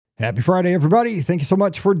Happy Friday, everybody. Thank you so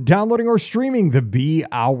much for downloading or streaming the Be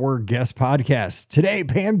Our Guest podcast. Today,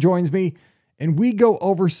 Pam joins me, and we go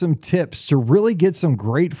over some tips to really get some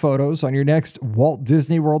great photos on your next Walt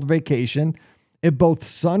Disney World vacation at both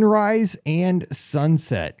sunrise and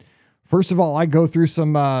sunset. First of all, I go through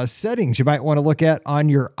some settings you might want to look at on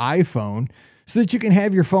your iPhone so that you can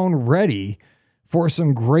have your phone ready for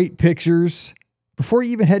some great pictures before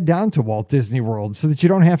you even head down to Walt Disney World, so that you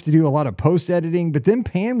don't have to do a lot of post-editing. But then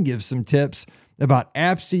Pam gives some tips about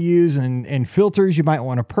apps to use and filters you might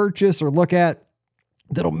want to purchase or look at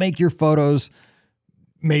that'll make your photos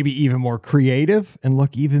maybe even more creative and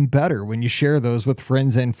look even better when you share those with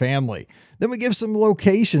friends and family. Then we give some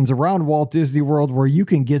locations around Walt Disney World where you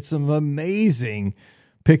can get some amazing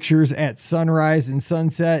pictures at sunrise and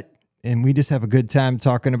sunset. And we just have a good time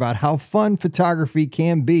talking about how fun photography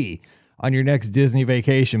can be on your next Disney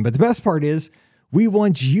vacation. But the best part is we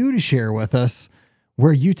want you to share with us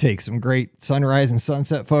where you take some great sunrise and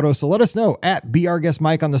sunset photos. So let us know at Be Our Guest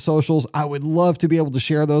Mike on the socials. I would love to be able to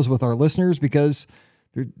share those with our listeners because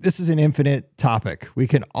this is an infinite topic. We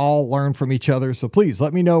can all learn from each other. So please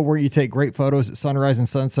let me know where you take great photos at sunrise and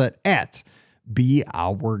sunset at Be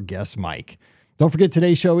Our Guest Mike. Don't forget,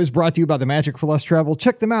 today's show is brought to you by the Magic for Less Travel.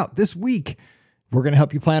 Check them out this week. We're going to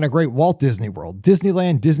help you plan a great Walt Disney World,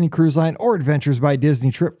 Disneyland, Disney Cruise Line, or Adventures by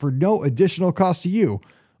Disney trip for no additional cost to you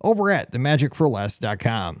over at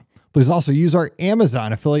themagicforless.com. Please also use our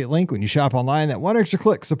Amazon affiliate link when you shop online. That one extra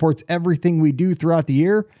click supports everything we do throughout the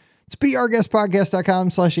year. It's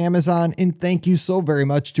beourguestpodcast.com/Amazon. And thank you so very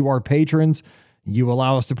much to our patrons. You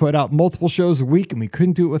allow us to put out multiple shows a week, and we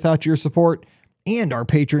couldn't do it without your support. And our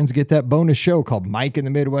patrons get that bonus show called Mike in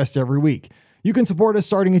the Midwest every week. You can support us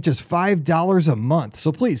starting at just $5 a month.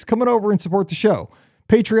 So please come on over and support the show.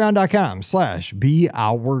 Patreon.com/Be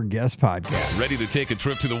Our Guest Podcast. Ready to take a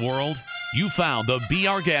trip to the world? You found the Be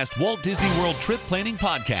Our Guest Walt Disney World Trip Planning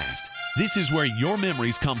Podcast. This is where your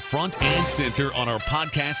memories come front and center on our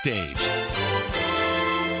podcast stage.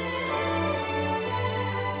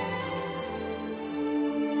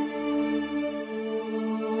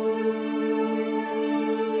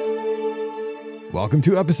 Welcome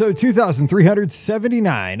to episode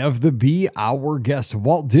 2379 of the Be Our Guest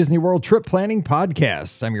Walt Disney World Trip Planning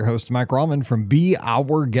Podcast. I'm your host, Mike Rallman from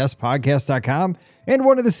BeOurGuestPodcast.com and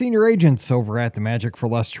one of the senior agents over at the Magic for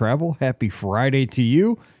Less Travel. Happy Friday to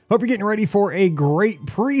you. Hope you're getting ready for a great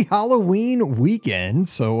pre-Halloween weekend.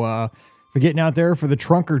 So if you're getting out there for the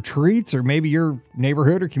trunk or treats, or maybe your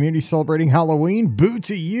neighborhood or community celebrating Halloween, boo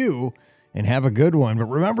to you. And have a good one. But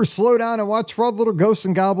remember, slow down and watch for all the little ghosts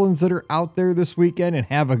and goblins that are out there this weekend and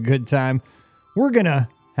have a good time. We're going to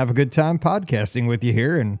have a good time podcasting with you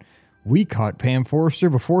here. And we caught Pam Forrester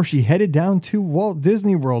before she headed down to Walt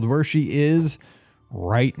Disney World, where she is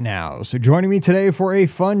right now. So joining me today for a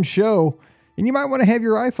fun show. And you might want to have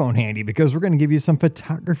your iPhone handy because we're going to give you some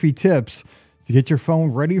photography tips to get your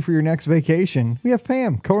phone ready for your next vacation. We have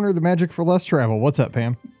Pam, co-owner of the Magic for Less Travel. What's up,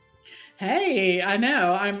 Pam? Hey, I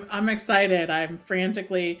know. I'm excited. I'm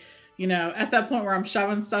frantically, at that point where I'm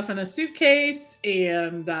shoving stuff in a suitcase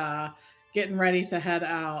and getting ready to head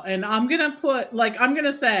out. And I'm going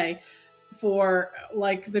to say for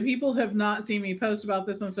the people who have not seen me post about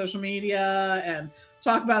this on social media and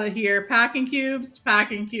talk about it here, packing cubes.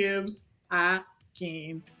 I've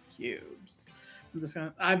been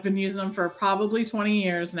using them for probably 20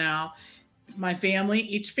 years now.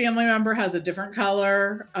 Each family member has a different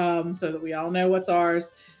color, so that we all know what's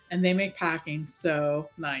ours, and they make packing so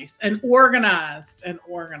nice and organized.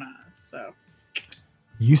 So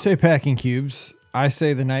you say packing cubes. I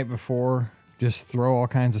say the night before, just throw all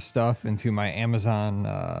kinds of stuff into my Amazon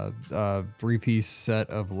 3-piece set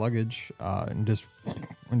of luggage and just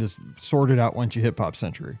sort it out once you hit Pop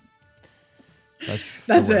Century. That's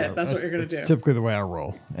it. That's what you're going to do. Typically the way I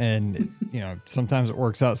roll. And, sometimes it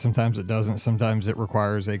works out. Sometimes it doesn't. Sometimes it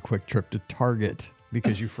requires a quick trip to Target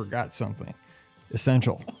because you forgot something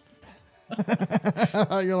essential.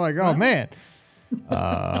 You're like, oh man,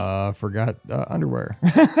 forgot underwear.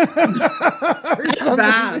 That's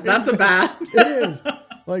bad. That's a bad. It is.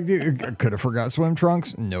 Like, dude, I could have forgot swim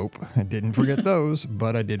trunks. Nope. I didn't forget those,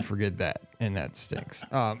 but I did forget that. And that stinks.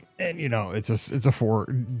 And it's a 4.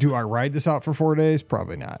 Do I ride this out for 4 days?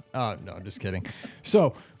 Probably not. No, just kidding.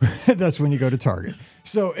 So that's when you go to Target.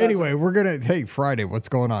 So anyway, hey, Friday, what's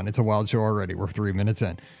going on? It's a wild show already. We're 3 minutes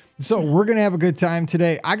in. So we're going to have a good time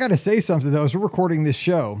today. I got to say something though, as we're recording this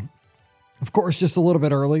show, of course, just a little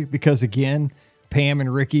bit early because again, Pam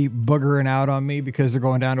and Ricky boogering out on me because they're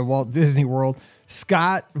going down to Walt Disney World.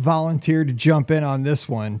 Scott volunteered to jump in on this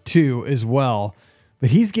one too, as well. But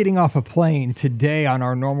he's getting off a plane today on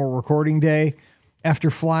our normal recording day.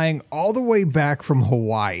 after flying all the way back from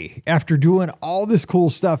Hawaii, after doing all this cool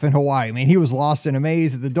stuff in Hawaii. I mean, he was lost in a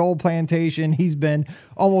maze at the Dole Plantation. He's been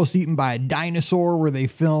almost eaten by a dinosaur where they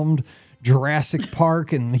filmed Jurassic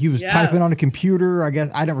Park, and he was typing on a computer. I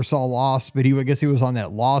guess I never saw Lost, but I guess he was on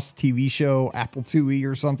that Lost TV show, Apple IIe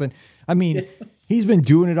or something. I mean, he's been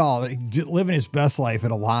doing it all, living his best life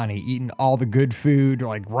at Alani, eating all the good food,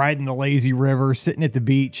 like riding the lazy river, sitting at the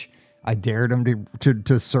beach. I dared him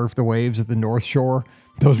to surf the waves at the North Shore.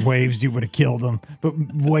 Those waves, dude, would have killed him. But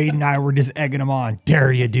Wade and I were just egging him on.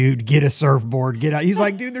 Dare you, dude. Get a surfboard. Get out. He's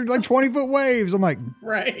like, dude, there's like 20-foot waves. I'm like,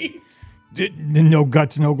 right. No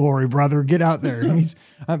guts, no glory, brother. Get out there. And he's,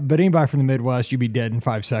 but anybody from the Midwest, you'd be dead in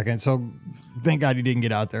 5 seconds. So thank God he didn't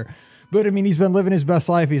get out there. But I mean, he's been living his best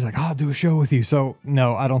life. He's like, I'll do a show with you. So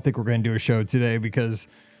no, I don't think we're going to do a show today because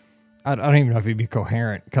I don't even know if he'd be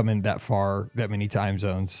coherent coming that far, that many time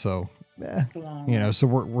zones. So, so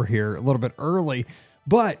we're here a little bit early,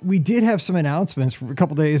 but we did have some announcements for a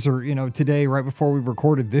couple days or, today, right before we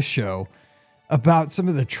recorded this show about some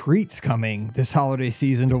of the treats coming this holiday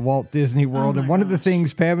season to Walt Disney World. And one of the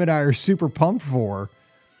things Pam and I are super pumped for,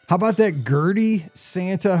 how about that Gertie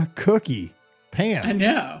Santa cookie? Pam. I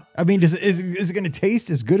know. I mean, is it going to taste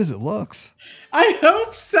as good as it looks? I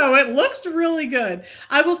hope so. It looks really good.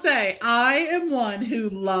 I will say I am one who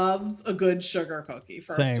loves a good sugar cookie,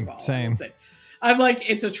 first of all. Same. I'm like,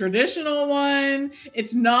 it's a traditional one.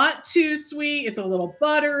 It's not too sweet. It's a little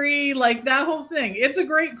buttery, like that whole thing. It's a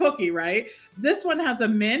great cookie, right? This one has a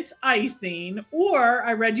mint icing, or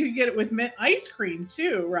I read you could get it with mint ice cream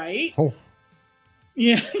too, right? Oh.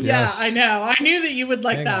 Yeah, Yes. yeah, I know. I knew that you would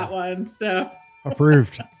like that one. So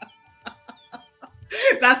approved.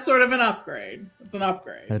 That's sort of an upgrade. It's an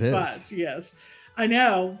upgrade. It is. But yes, I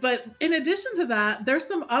know. But in addition to that, there's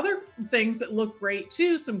some other things that look great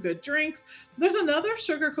too. Some good drinks. There's another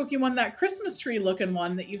sugar cookie one, that Christmas tree looking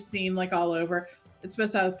one that you've seen like all over. It's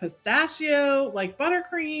supposed to have pistachio, like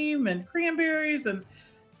buttercream and cranberries. And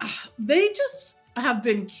they just have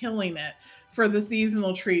been killing it for the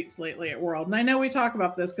seasonal treats lately at World. And I know we talk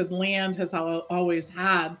about this because Land has always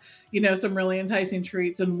had, some really enticing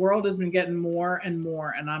treats, and World has been getting more and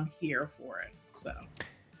more, and I'm here for it. So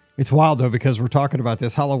it's wild though, because we're talking about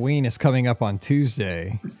this. Halloween is coming up on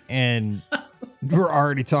Tuesday, and we're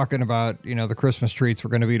already talking about, the Christmas treats we're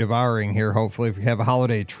going to be devouring here. Hopefully, if we have a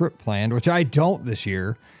holiday trip planned, which I don't this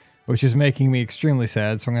year, which is making me extremely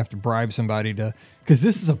sad. So I'm gonna have to bribe somebody because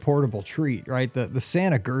this is a portable treat, right? The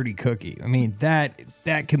Santa Gertie cookie. I mean, that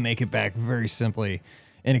can make it back very simply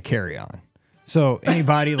in a carry-on. So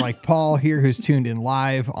anybody like Paul here who's tuned in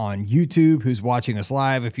live on YouTube, who's watching us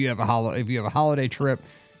live, if you have a holiday trip,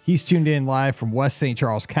 he's tuned in live from West St.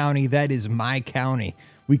 Charles County. That is my county.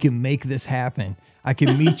 We can make this happen. I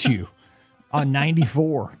can meet you on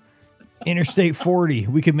 94. Interstate 40.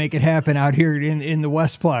 We can make it happen out here in the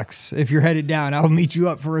Westplex. If you're headed down, I'll meet you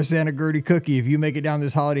up for a Santa Gertie cookie if you make it down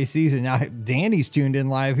this holiday season. Now, Danny's tuned in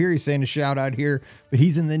live here. He's saying a shout out here, but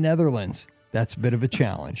he's in the Netherlands. That's a bit of a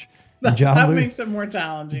challenge. That makes it more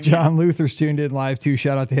challenging. John Luther's tuned in live too.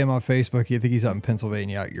 Shout out to him on Facebook. I think he's up in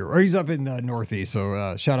Pennsylvania out here, or he's up in the Northeast.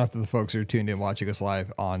 So shout out to the folks who are tuned in watching us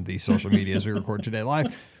live on the social media as we record today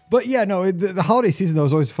live. But yeah, no, the holiday season though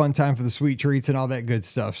is always a fun time for the sweet treats and all that good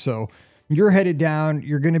stuff. So you're headed down.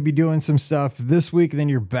 You're going to be doing some stuff this week, and then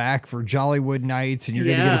you're back for Jollywood Nights, and you're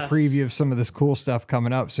going to get a preview of some of this cool stuff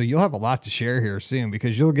coming up. So you'll have a lot to share here soon,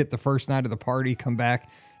 because you'll get the first night of the party, come back,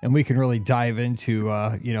 and we can really dive into,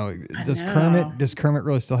 does Kermit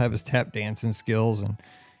really still have his tap dancing skills, and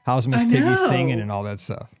how's Miss Piggy singing and all that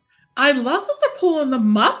stuff? I love that they're pulling the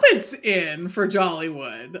Muppets in for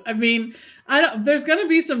Jollywood. I mean, there's going to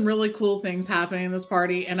be some really cool things happening in this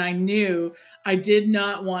party, and I knew I did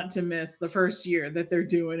not want to miss the first year that they're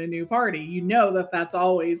doing a new party. That's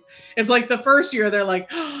always, it's like the first year they're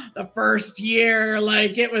like, the first year,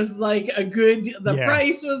 like it was like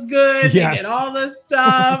price was good. Yes. They did all this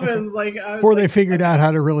stuff. It was like, before they figured out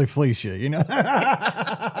how to really fleece you,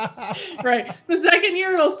 Right. The second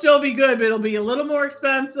year it'll still be good, but it'll be a little more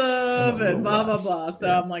expensive and blah, blah, blah. So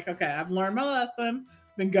I'm like, okay, I've learned my lesson.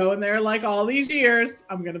 Been going there like all these years.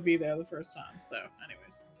 I'm going to be there the first time. So anyways.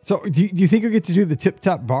 So do you think you'll get to do the Tip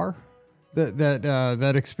Top Bar?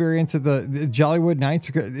 That experience of the Jollywood Nights?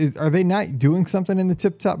 Are they not doing something in the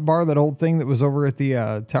Tip Top Bar, that old thing that was over at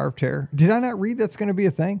the Tower of Terror? Did I not read that's going to be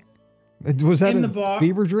a thing? Was that a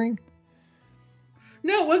fever dream?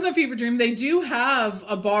 No, it wasn't a fever dream. They do have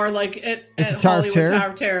a bar like at Hollywood Tower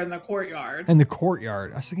of Terror in the courtyard. In the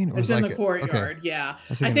courtyard. I was thinking it was in the courtyard. Okay. Yeah.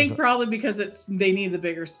 I think probably because they need the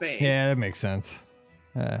bigger space. Yeah, that makes sense.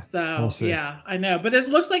 So we'll see. yeah, I know, but it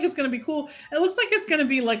looks like it's going to be cool. It looks like it's going to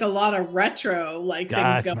be like a lot of retro like things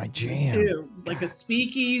That's going my on jam. too, like a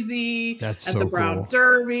speakeasy That's at so the Brown cool.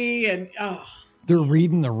 Derby, and They're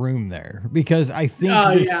reading the room there because I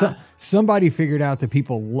think somebody figured out that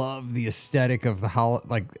people love the aesthetic of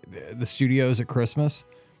the studios at Christmas,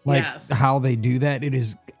 like how they do that.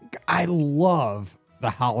 I love the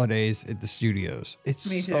holidays at the studios.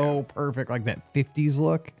 It's so perfect, like that 50s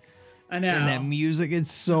look. I know. And that music,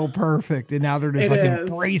 it's so perfect. And now they're just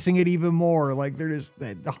embracing it even more. Like they're just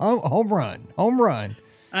home run.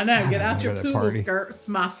 I know. Get out your poodle skirts,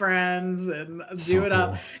 my friends, and do it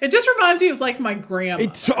up. It just reminds you of like my grandma.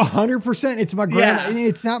 It's 100%. It's my grandma. And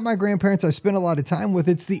it's not my grandparents I spent a lot of time with.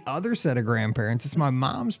 It's the other set of grandparents. It's my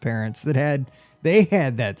mom's parents that had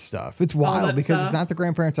that stuff. It's wild because it's not the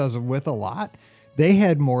grandparents I was with a lot. They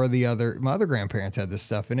had more of my other grandparents had this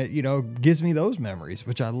stuff, and it, gives me those memories,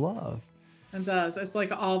 which I love. It does. It's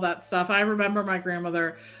like all that stuff. I remember my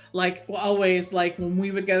grandmother, always, when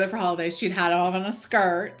we would go there for holidays, she'd had on a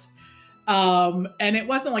skirt. And it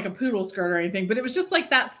wasn't like a poodle skirt or anything, but it was just like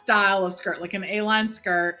that style of skirt, like an A-line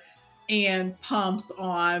skirt and pumps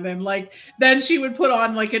on. And then she would put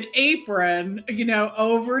on like an apron,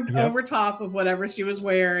 over top of whatever she was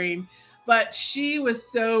wearing. But she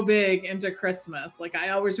was so big into Christmas. I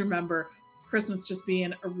always remember Christmas just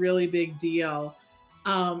being a really big deal.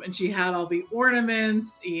 And she had all the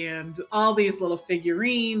ornaments and all these little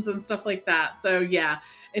figurines and stuff like that. So yeah,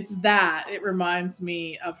 it reminds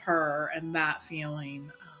me of her and that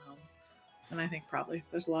feeling. And I think probably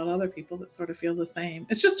there's a lot of other people that sort of feel the same.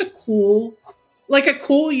 It's just a cool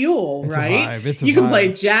Yule, right? You can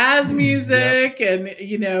play jazz music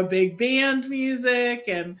and, big band music,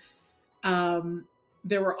 and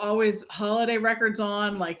there were always holiday records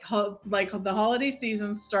on, like the holiday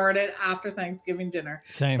season started after Thanksgiving dinner.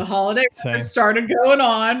 The holiday records started going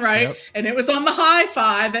on, right? Yep. And it was on the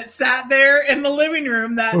hi-fi that sat there in the living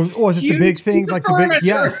room. That was it the big thing,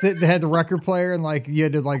 they had the record player, and you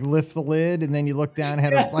had to lift the lid, and then you look down, and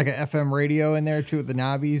had an FM radio in there too with the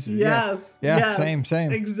knobbies. Yes.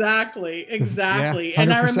 Same. Exactly.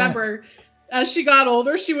 And I remember, as she got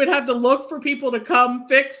older, she would have to look for people to come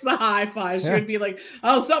fix the hi-fi. She would be like,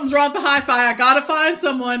 "Oh, something's wrong with the hi-fi. I gotta find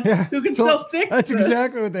someone who can still fix That's this."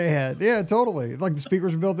 exactly what they had. Yeah, totally. Like the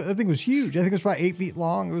speakers were built. I think it was huge. I think it was about 8 feet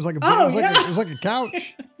long. It was like it was like a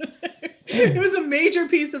couch. It was a major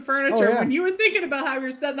piece of furniture. When you were thinking about how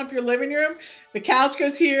you're setting up your living room, the couch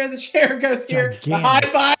goes here, the chair goes here, the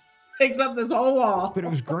hi-fi takes up this whole wall. But it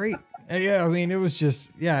was great. Yeah, I mean, it was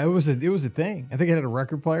just, it was a thing. I think it had a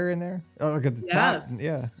record player in there, at the top.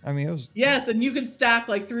 Yeah, I mean, it was. Yes, and you could stack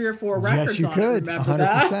 3 or 4 records. Yes, you could.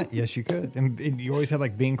 100%. Yes, you could. And you always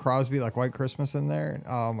had Bing Crosby, White Christmas in there. And,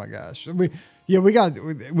 oh my gosh, we got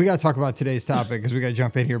to talk about today's topic because we got to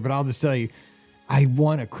jump in here. But I'll just tell you, I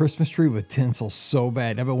want a Christmas tree with tinsel so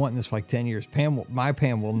bad. I've been wanting this for 10 years. My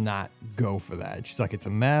Pam will not go for that. She's like, it's a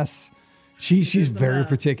mess. She's very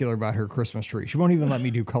particular about her Christmas tree. She won't even let me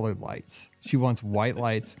do colored lights. She wants white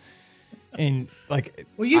lights. And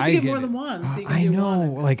well, you do more than one. So I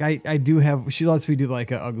know. I do have. She lets me do an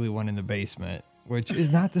ugly one in the basement, which is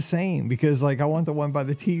not the same because I want the one by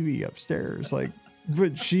the TV upstairs.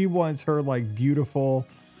 But she wants her beautiful,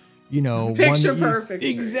 picture perfect.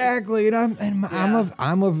 Exactly. And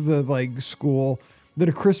I'm of the just that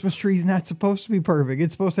a Christmas tree is not supposed to be perfect.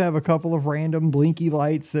 It's supposed to have a couple of random blinky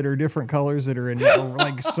lights that are different colors that are in just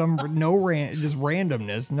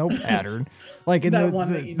randomness, no pattern. They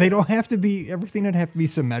don't have to be, everything doesn't have to be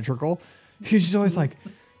symmetrical. She's always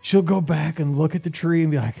she'll go back and look at the tree and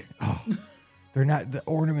be like, oh, the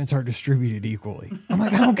ornaments are distributed equally. I'm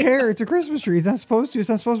like, I don't care. It's a Christmas tree. It's not supposed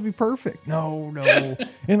to be perfect. No.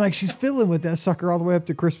 And she's fiddling with that sucker all the way up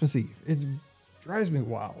to Christmas Eve. It drives me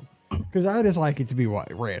wild. Because I just like it to be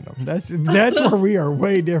random. That's where we are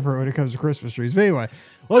way different when it comes to Christmas trees. But anyway,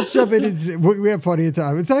 let's jump into. We have plenty of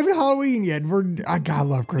time. It's not even Halloween yet. I gotta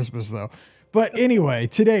love Christmas though. But anyway,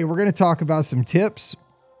 today we're going to talk about some tips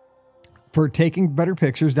for taking better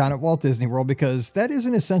pictures down at Walt Disney World, because that is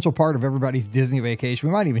an essential part of everybody's Disney vacation.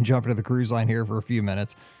 We might even jump into the cruise line here for a few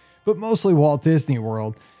minutes, but mostly Walt Disney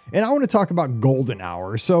World. And I want to talk about golden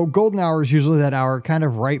hour. So golden hour is usually that hour kind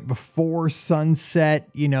of right before sunset,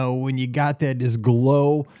 when you got this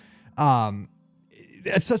glow.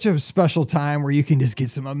 It's such a special time where you can just get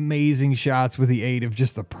some amazing shots with the aid of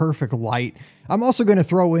just the perfect light. I'm also going to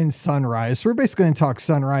throw in sunrise. So we're basically going to talk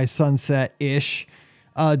sunrise, sunset-ish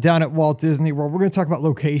down at Walt Disney World. We're going to talk about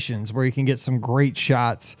locations where you can get some great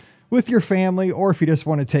shots with your family, or if you just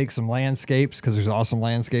want to take some landscapes, because there's awesome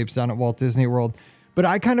landscapes down at Walt Disney World. But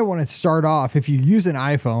I kind of want to start off, if you use an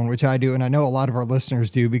iPhone, which I do, and I know a lot of our listeners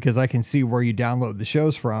do because I can see where you download the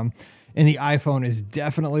shows from. And the iPhone is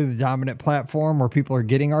definitely the dominant platform where people are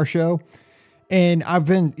getting our show. And I've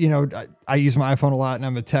been, I use my iPhone a lot and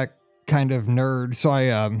I'm a tech kind of nerd. So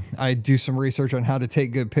I do some research on how to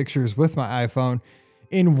take good pictures with my iPhone.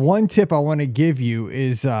 And one tip I want to give you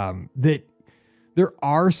is that there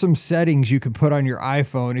are some settings you can put on your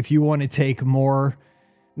iPhone if you want to take more.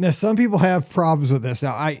 Now, some people have problems with this.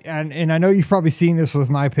 Now, I know you've probably seen this with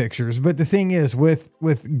my pictures, but the thing is with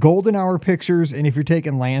golden hour pictures, and if you're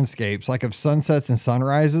taking landscapes like of sunsets and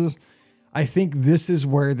sunrises, I think this is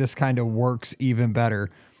where this kind of works even better.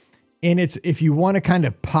 And it's, if you want to kind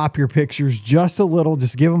of pop your pictures just a little,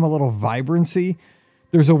 just give them a little vibrancy,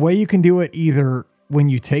 there's a way you can do it either when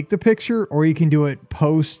you take the picture or you can do it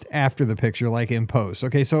post after the picture, like in post.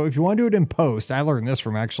 Okay. So if you want to do it in post, I learned this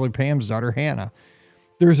from actually Pam's daughter, Hannah.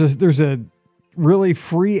 There's a really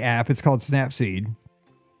free app. It's called Snapseed.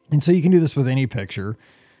 And so you can do this with any picture.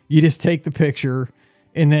 You just take the picture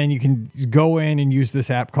and then you can go in and use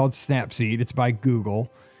this app called Snapseed. It's by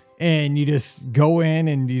Google. And you just go in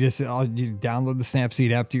and you download the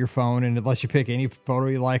Snapseed app to your phone, and it lets you pick any photo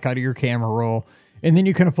you like out of your camera roll. And then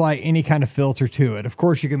you can apply any kind of filter to it. Of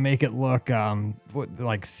course, you can make it look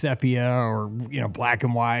like sepia or, black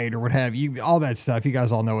and white or what have you, all that stuff. You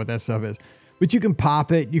guys all know what that stuff is. But you can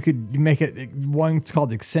pop it. You could make it, one's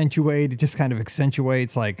called accentuate. It just kind of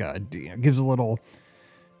accentuates, gives a little,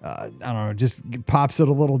 just pops it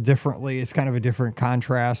a little differently. It's kind of a different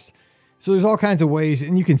contrast. So there's all kinds of ways,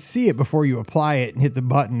 and you can see it before you apply it and hit the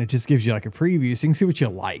button. It just gives you like a preview, so you can see what you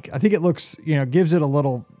like. I think it looks, gives it a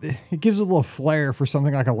little flair for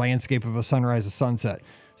something like a landscape of a sunrise, a sunset.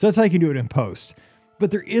 So that's how you can do it in post.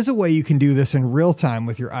 But there is a way you can do this in real time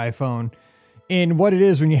with your iPhone. And what it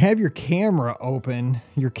is, when you have your camera open,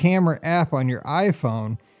 your camera app on your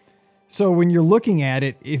iPhone, so when you're looking at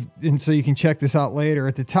it, and so you can check this out later,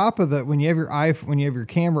 at the top of when you have your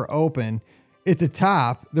camera open, at the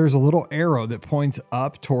top, there's a little arrow that points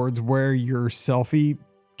up towards where your selfie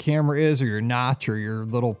camera is, or your notch, or your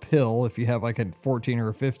little pill. If you have like a 14 or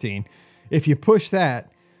a 15, if you push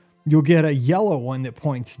that, you'll get a yellow one that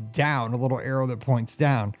points down, a little arrow that points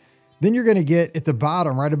down. Then you're going to get at the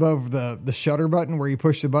bottom, right above the shutter button where you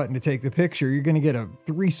push the button to take the picture, you're going to get a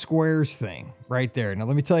 3 squares thing right there. Now,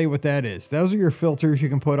 let me tell you what that is. Those are your filters you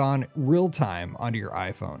can put on real time onto your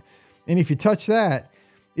iPhone. And if you touch that,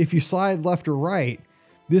 if you slide left or right,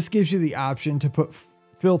 this gives you the option to put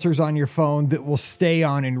filters on your phone that will stay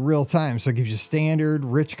on in real time. So it gives you standard,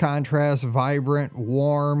 rich contrast, vibrant,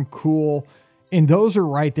 warm, cool. And those are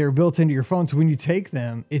right there built into your phone. So when you take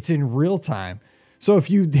them, it's in real time. So if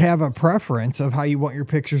you have a preference of how you want your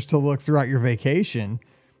pictures to look throughout your vacation,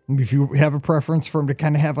 if you have a preference for them to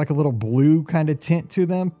kind of have like a little blue kind of tint to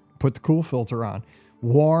them, put the cool filter on.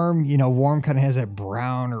 Warm, warm kind of has that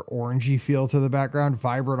brown or orangey feel to the background.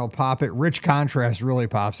 Vibrant will pop it. Rich contrast really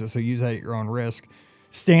pops it, so use that at your own risk.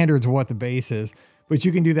 Standard's what the base is, but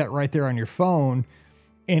you can do that right there on your phone.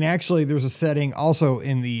 And actually, there's a setting also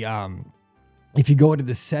in the, if you go into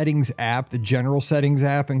the settings app, the general settings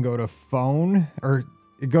app, and go to phone, or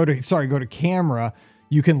go to camera,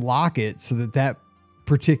 you can lock it so that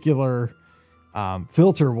particular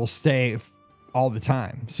filter will stay all the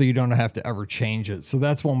time, so you don't have to ever change it. So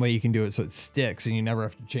that's one way you can do it, so it sticks and you never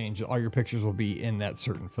have to change it. All your pictures will be in that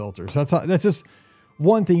certain filter. So that's just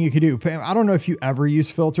one thing you could do. Pam, I don't know if you ever use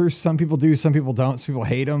filters. Some people do, some people don't. Some people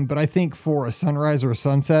hate them, but I think for a sunrise or a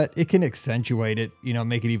sunset, it can accentuate it,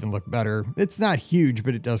 make it even look better. It's not huge,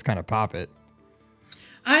 but it does kind of pop it.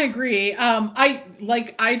 I agree.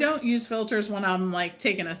 I don't use filters when I'm like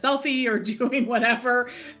taking a selfie or doing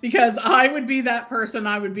whatever, because I would be that person.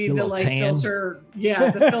 I would be the like tan filter.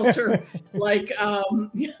 Yeah. The filter,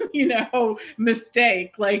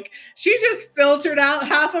 mistake. Like she just filtered out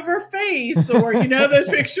half of her face, or, those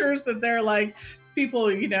pictures that they're like people,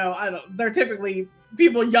 they're typically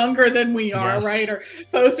people younger than we are, yes, right? Or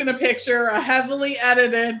posting a picture, a heavily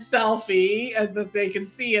edited selfie that they can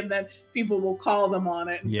see, and then people will call them on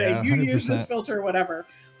it and say, you 100%. Use this filter or whatever.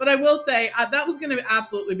 But I will say that was going to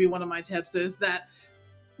absolutely be one of my tips, is that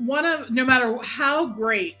no matter how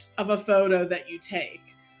great of a photo that you take,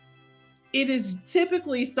 it is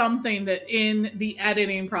typically something that in the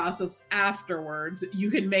editing process afterwards, you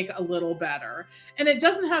can make a little better. And it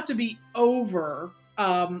doesn't have to be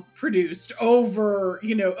produced,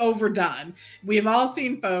 overdone. We've all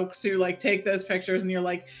seen folks who like take those pictures and you're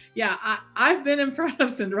like, yeah, I've been in front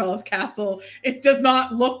of Cinderella's castle. It does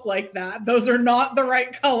not look like that. Those are not the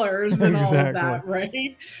right colors and all of that,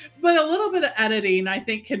 right? But a little bit of editing, I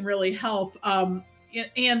think, can really help.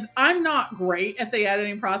 and I'm not great at the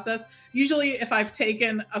editing process. Usually if I've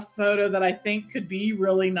taken a photo that I think could be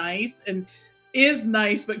really nice and is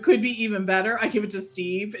nice but could be even better, I give it to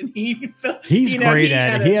Steve and He's great he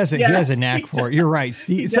at it. edits. He has a Yes, knack he for it. You're right,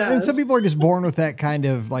 he Steve. And some does. people are just born with that kind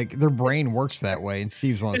of like their brain works that way, and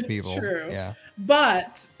Steve's one of those It's people. true. Yeah.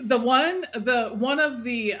 But the one of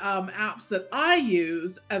the apps that I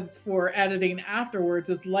use for editing afterwards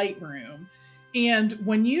is Lightroom. And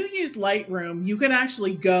when you use Lightroom, you can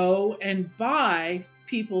actually go and buy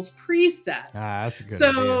people's presets. That's a good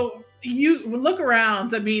idea. So you look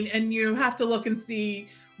around, I mean, and you have to look and see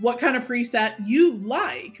what kind of preset you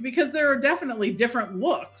like, because there are definitely different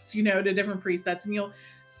looks, to different presets. And you'll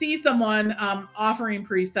see someone offering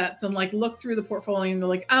presets and like look through the portfolio and they're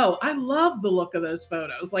like, oh, I love the look of those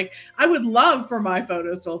photos. Like I would love for my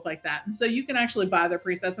photos to look like that. And so you can actually buy their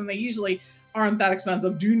presets, and they usually aren't that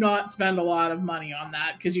expensive. Do not spend a lot of money on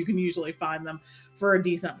that, because you can usually find them for a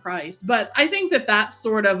decent price. But I think that that's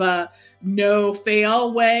sort of a no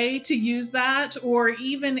fail way to use that. Or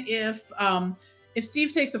even if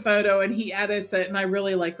Steve takes a photo and he edits it and I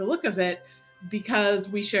really like the look of it, because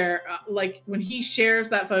we share, like when he shares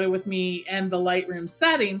that photo with me and the Lightroom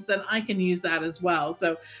settings, then I can use that as well.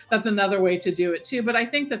 So that's another way to do it too. But I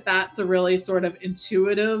think that that's a really sort of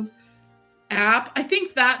intuitive app. I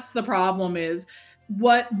think that's the problem, is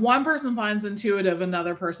what one person finds intuitive,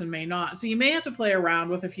 another person may not. So you may have to play around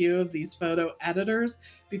with a few of these photo editors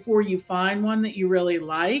before you find one that you really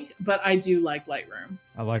like. But I do like Lightroom.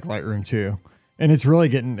 I like Lightroom too. And it's really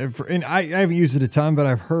getting, and I haven't used it a ton, but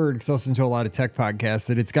I've heard, because I listen to a lot of tech podcasts,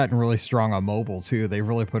 that it's gotten really strong on mobile too. They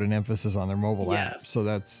really put an emphasis on their mobile app. So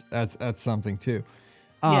that's something too.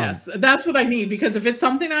 Yes, that's what I need, because if it's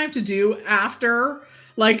something I have to do after,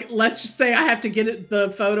 like, let's just say I have to get the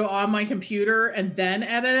photo on my computer and then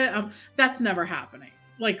edit it, that's never happening.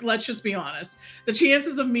 Like, let's just be honest. The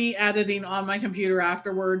chances of me editing on my computer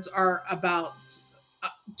afterwards are about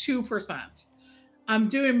 2%. I'm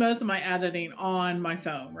doing most of my editing on my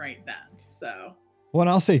phone right then. So, well, and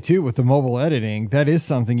I'll say too, with the mobile editing, that is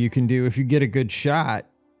something you can do if you get a good shot,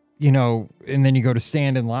 and then you go to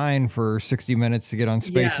stand in line for 60 minutes to get on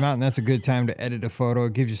Space Mountain. That's a good time to edit a photo.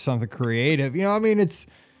 It gives you something creative.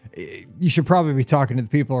 You should probably be talking to the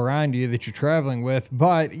people around you that you're traveling with,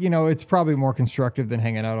 but it's probably more constructive than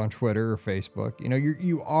hanging out on Twitter or Facebook.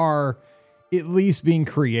 You are at least being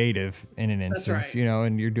creative in an instance, right.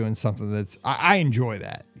 And you're doing something that's, I enjoy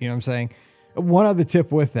that. You know what I'm saying? One other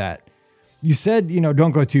tip with that, you said,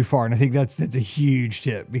 don't go too far. And I think that's a huge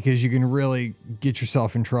tip, because you can really get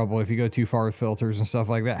yourself in trouble if you go too far with filters and stuff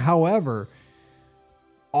like that. However,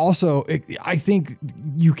 also, I think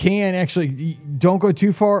you can actually don't go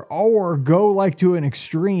too far, or go like to an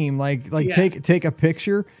extreme, like yes. take a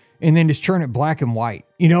picture and then just turn it black and white,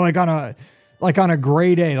 like on a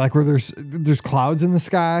gray day, like where there's clouds in the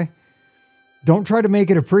sky. Don't try to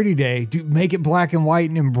make it a pretty day. Make it black and white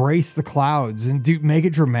and embrace the clouds, and make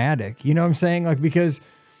it dramatic. You know what I'm saying? Like, because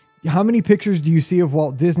how many pictures do you see of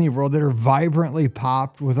Walt Disney World that are vibrantly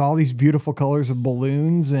popped with all these beautiful colors of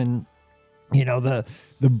balloons and,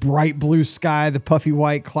 the bright blue sky, the puffy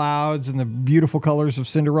white clouds, and the beautiful colors of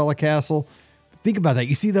Cinderella Castle? Think about that.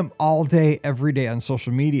 You see them all day, every day on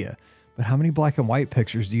social media. But how many black and white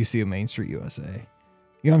pictures do you see of Main Street, USA?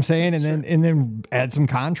 You know what I'm saying? And then add some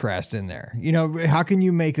contrast in there. How can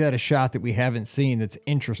you make that a shot that we haven't seen that's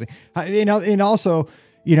interesting? And also,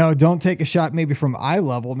 don't take a shot maybe from eye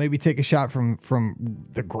level. Maybe take a shot from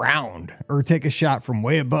the ground, or take a shot from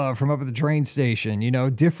way above, from up at the train station.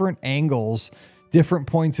 Different angles, different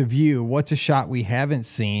points of view. What's a shot we haven't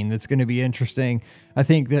seen that's going to be interesting? I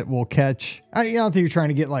think that will catch. I don't think you're trying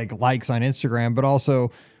to get likes on Instagram, but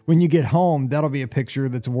also, when you get home, that'll be a picture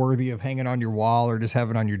that's worthy of hanging on your wall or just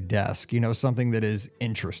having on your desk, something that is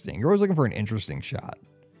interesting. You're always looking for an interesting shot.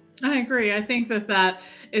 I agree. I think that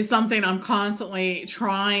is something I'm constantly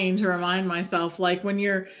trying to remind myself, like when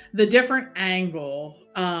you're the different angles,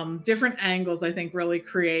 I think really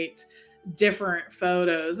create different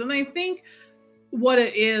photos. And I think what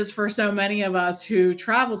it is for so many of us who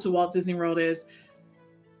travel to Walt Disney World is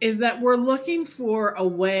that we're looking for a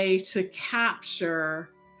way to capture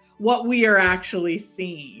what we are actually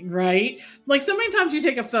seeing, right? Like, so many times you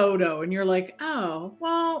take a photo and you're like, oh,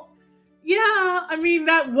 well, yeah, I mean,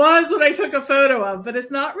 that was what I took a photo of, but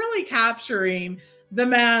it's not really capturing the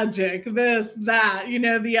magic, this, that,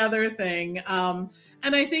 the other thing. And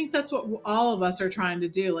I think that's what all of us are trying to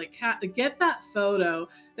do, like get that photo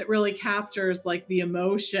that really captures like the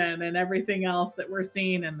emotion and everything else that we're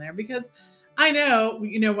seeing in there. Because I know,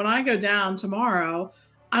 when I go down tomorrow,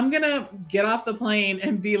 I'm going to get off the plane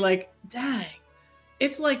and be like, dang,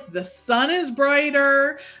 it's like the sun is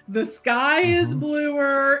brighter, the sky is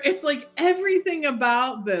bluer. It's like everything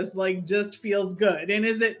about this like just feels good. And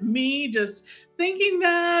is it me just thinking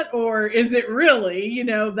that, or is it really,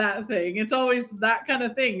 that thing? It's always that kind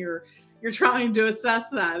of thing. You're trying to assess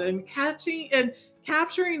that, and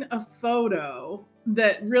capturing a photo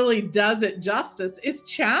that really does it justice is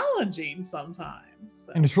challenging sometimes.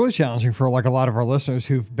 So. And it's really challenging for like a lot of our listeners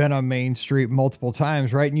who've been on Main Street multiple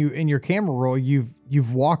times, right? And you, in your camera roll,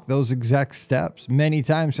 you've walked those exact steps many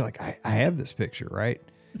times. You're like, I have this picture, right?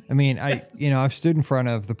 I mean, Yes. I've stood in front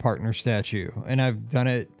of the partner statue, and I've done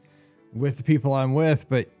it with the people I'm with,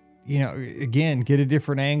 but again, get a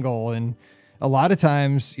different angle. And a lot of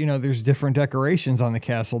times, there's different decorations on the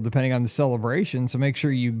castle depending on the celebration. So make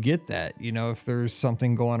sure you get that, if there's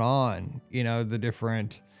something going on, the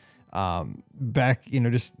different,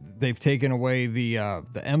 just they've taken away the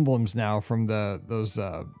emblems now from those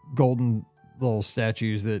golden little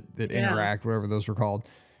statues that interact, whatever those were called.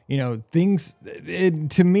 Things,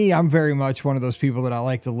 to me, I'm very much one of those people that I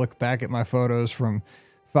like to look back at my photos from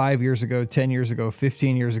 5 years ago, 10 years ago,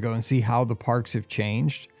 15 years ago, and see how the parks have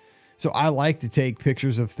changed. So I like to take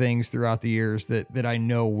pictures of things throughout the years that I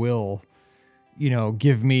know will,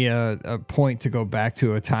 give me a point to go back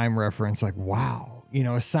to, a time reference, like, wow,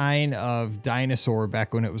 a sign of dinosaur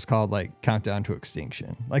back when it was called like Countdown to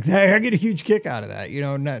Extinction. Like I get a huge kick out of that.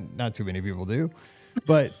 Not too many people do,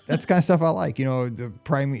 but that's kind of stuff I like, the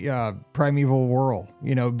primeval world,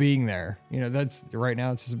 being there, that's right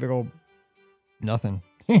now. It's just a big old nothing,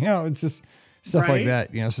 it's just stuff like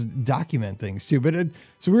that, so document things too. But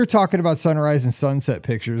so we were talking about sunrise and sunset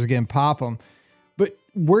pictures again, pop them. But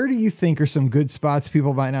where do you think are some good spots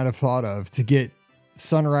people might not have thought of to get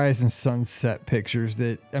sunrise and sunset pictures?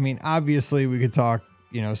 That, I mean, obviously we could talk,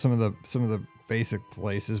 some of the basic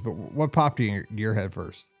places, but what popped in your head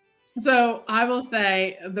first? So I will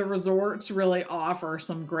say the resorts really offer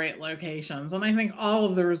some great locations, and I think all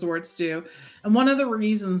of the resorts do. And one of the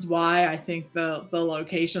reasons why I think the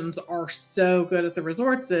locations are so good at the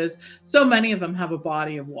resorts is so many of them have a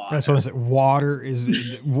body of water. That's what I said. Water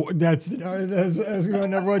is that's my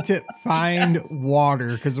number one tip. Find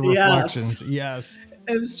water because the reflections. Yes,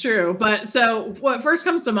 it's true. But so what first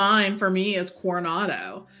comes to mind for me is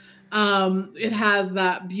Coronado. It has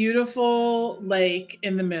that beautiful lake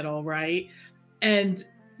in the middle, right? And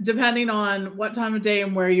depending on what time of day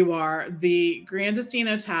and where you are, the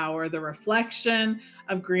Grandestino Tower, the reflection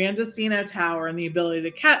of Grandestino Tower and the ability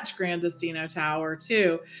to catch Grandestino Tower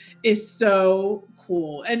too is so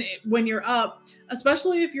cool. And when you're up,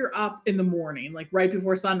 especially if you're up in the morning, like right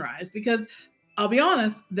before sunrise, because I'll be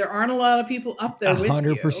honest, there aren't a lot of people up there with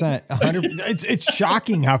 100%. 100%. It's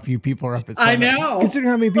shocking how few people are up at sunrise. I know. Considering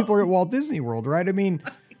how many people are at Walt Disney World, right? I mean,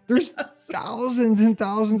 there's thousands and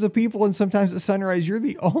thousands of people, and sometimes at sunrise, you're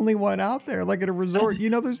the only one out there. Like at a resort,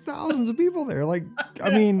 there's thousands of people there. Like, I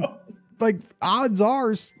mean, like odds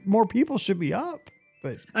are more people should be up.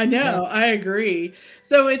 But I know, I agree.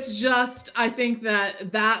 So it's just, I think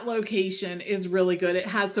that location is really good. It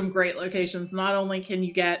has some great locations. Not only can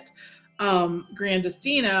you get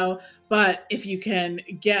Grandestino, but if you can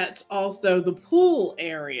get also the pool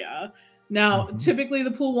area. Now, typically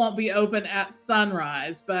the pool won't be open at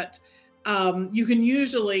sunrise, but you can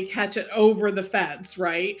usually catch it over the fence,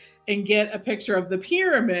 right? And get a picture of the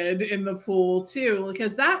pyramid in the pool too,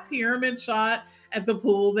 because that pyramid shot at the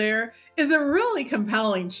pool there is a really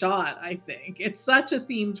compelling shot, I think. It's such a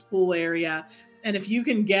themed pool area. And if you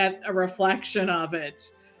can get a reflection of it,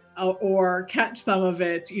 or catch some of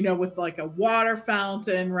it, with like a water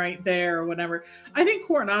fountain right there or whatever. I think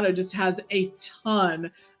Coronado just has a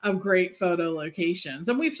ton of great photo locations.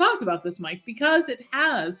 And we've talked about this, Mike, because it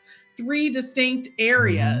has 3 distinct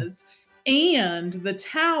areas and the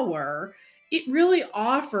tower, it really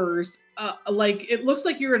offers it looks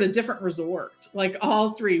like you're at a different resort, like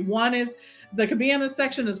all 3. One is the Cabana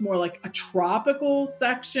section is more like a tropical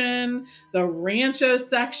section. The Rancho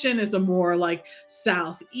section is a more like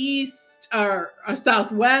southeast or a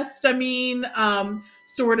southwest,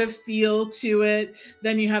 sort of feel to it.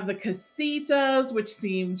 Then you have the Casitas, which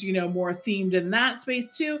seems, more themed in that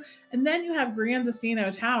space too. And then you have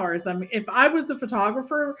Grandestino Towers. I mean, if I was a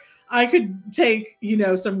photographer, I could take,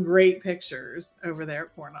 some great pictures over there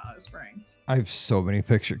at Coronado Springs. I have so many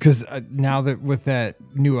pictures because now that with that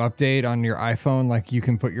new update on your iPhone, like you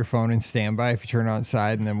can put your phone in standby if you turn it on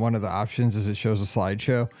side, and then one of the options is it shows a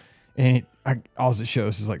slideshow, and all it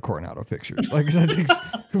shows is like Coronado pictures. Like I think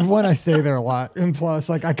one, I stay there a lot, and plus,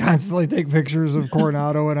 like I constantly take pictures of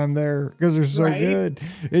Coronado when I'm there because they're so good.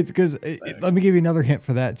 It's because let me give you another hint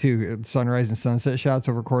for that too: sunrise and sunset shots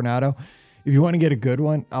over Coronado. If you want to get a good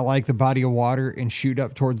one, I like the body of water and shoot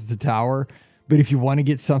up towards the tower. But if you want to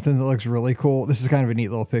get something that looks really cool, this is kind of a neat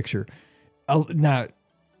little picture. Now,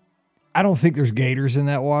 I don't think there's gators in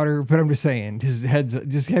that water, but I'm just saying, his head's,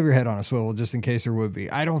 just have your head on a swivel just in case there would be.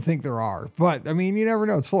 I don't think there are, but I mean, you never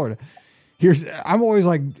know. It's Florida. I'm always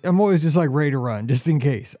just like ready to run just in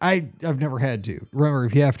case. I've never had to. Remember,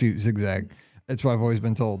 if you have to, zigzag. That's what I've always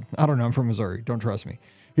been told. I don't know. I'm from Missouri. Don't trust me.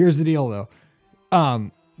 Here's the deal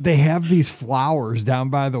though. They have these flowers down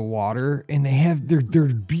by the water, and they're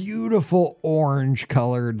beautiful orange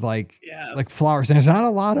colored, like flowers. And there's not a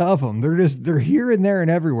lot of them. They're here and there and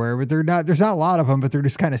everywhere, but there's not a lot of them, but they're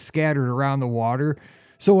just kind of scattered around the water.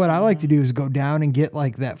 So what I like to do is go down and get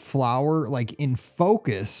like that flower, like in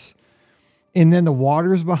focus, and then the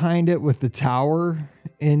water's behind it with the tower,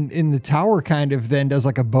 and the tower kind of then does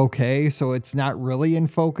like a bokeh. So it's not really in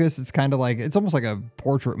focus. It's kind of like, it's almost like a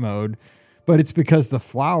portrait mode. But it's because the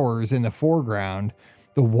flowers in the foreground,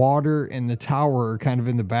 the water and the tower are kind of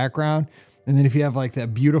in the background. And then if you have like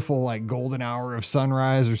that beautiful like golden hour of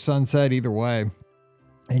sunrise or sunset, either way,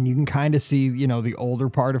 and you can kind of see, the older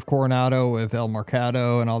part of Coronado with El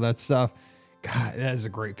Mercado and all that stuff. God, that is a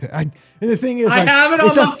great pic. And the thing is, I have it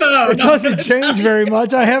on my phone. It doesn't change very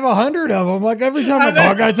much. I have 100 of them. Like every time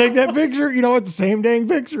I gotta take that picture. It's the same dang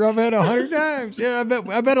picture I've had 100 times. Yeah,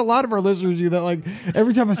 I bet a lot of our listeners do that. Like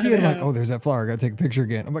every time I see it, I'm like, oh, there's that flower. I gotta take a picture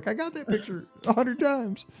again. I'm like, I got that picture 100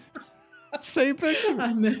 times. Same picture.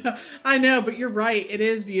 I know, but you're right. It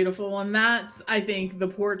is beautiful, and that's, I think, the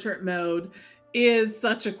portrait mode is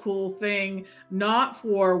such a cool thing. Not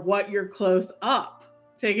for what you're close up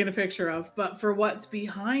taking a picture of, but for what's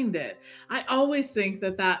behind it. I always think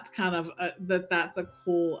that that's kind of that's a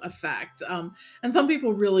cool effect. And some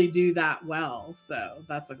people really do that well. So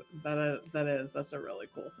that's a really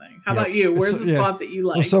cool thing. How about you? Where's the spot that you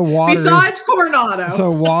like? Well, so water besides Coronado.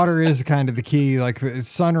 So water is kind of the key. Like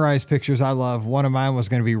sunrise pictures, I love. One of mine was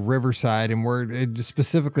going to be Riverside, and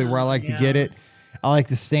specifically where I like to get it. I like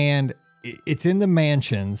to stand. It's in the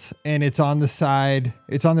mansions, and it's on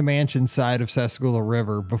the mansion side of Sassagoula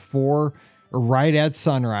River before or right at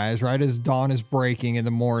sunrise, right as dawn is breaking in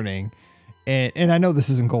the morning. And I know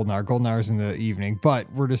this isn't golden hour. Golden hour is in the evening,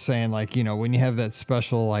 but we're just saying, like, when you have that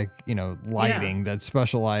special, like, lighting, that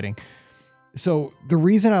special lighting. So the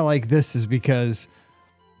reason I like this is because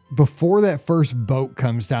before that first boat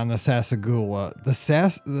comes down the Sassagoula,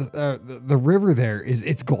 the river there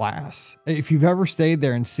it's glass. If you've ever stayed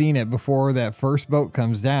there and seen it before that first boat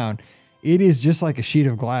comes down, it is just like a sheet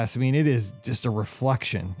of glass. I mean, it is just a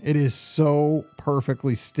reflection. It is so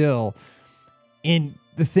perfectly still. And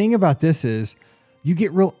the thing about this is you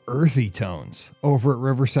get real earthy tones over at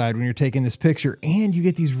Riverside when you're taking this picture, and you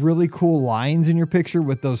get these really cool lines in your picture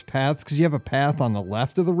with those paths, because you have a path on the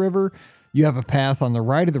left of the river. You have a path on the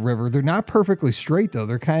right of the river. They're not perfectly straight, though.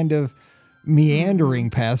 They're kind of meandering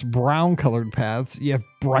paths, brown colored paths. You have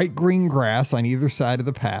bright green grass on either side of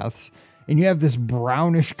the paths. And you have this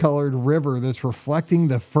brownish colored river that's reflecting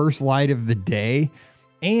the first light of the day.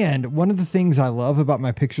 And one of the things I love about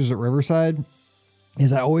my pictures at Riverside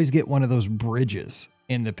is I always get one of those bridges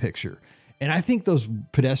in the picture. And I think those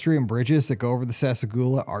pedestrian bridges that go over the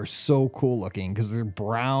Sassagoula are so cool looking because they're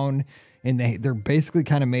brown. And they're basically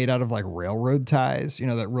kind of made out of like railroad ties,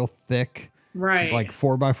 that real thick, right, like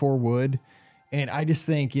 4x4 wood. And I just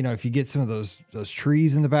think, if you get some of those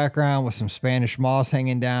trees in the background with some Spanish moss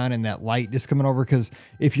hanging down and that light just coming over, because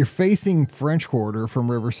if you're facing French Quarter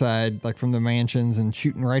from Riverside, like from the mansions and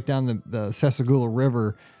shooting right down the Sassagoula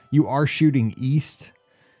River, you are shooting east,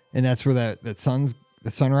 and that's where that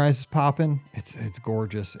sunrise is popping. It's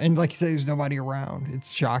gorgeous. And like you say, there's nobody around.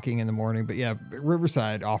 It's shocking in the morning. But yeah,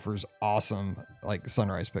 Riverside offers awesome like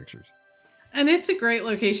sunrise pictures. And it's a great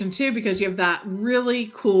location too, because you have that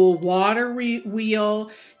really cool water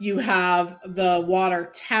wheel. You have the water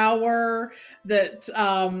tower that,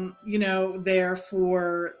 there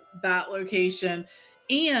for that location.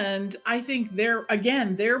 And I think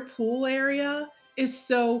their pool area is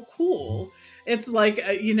so cool. It's like,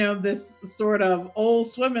 this sort of old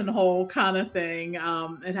swimming hole kind of thing.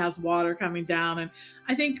 It has water coming down. And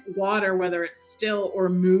I think water, whether it's still or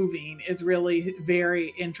moving, is really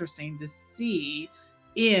very interesting to see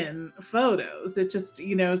in photos. It just,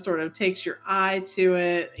 sort of takes your eye to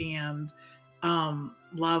it, and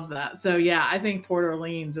love that. So yeah, I think Port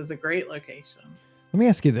Orleans is a great location. Let me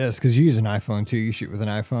ask you this, because you use an iPhone too. You shoot with an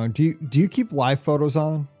iPhone. Do you keep live photos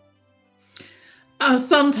on?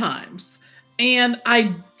 Sometimes. And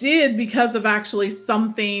I did, because of actually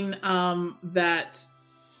something that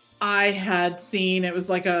I had seen, it was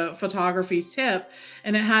like a photography tip,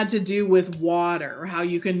 and it had to do with water, how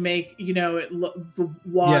you can make, the Yeah,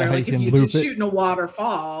 water, how you like if can you're loop just it. shooting a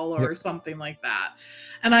waterfall Yep. or something like that.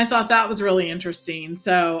 And I thought that was really interesting.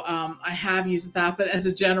 So I have used that, but as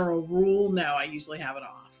a general rule, no, I usually have it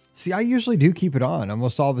off. See, I usually do keep it on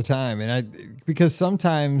almost all the time, because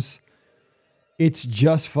sometimes it's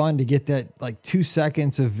just fun to get that like 2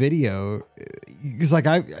 seconds of video. Because like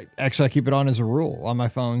I keep it on as a rule on my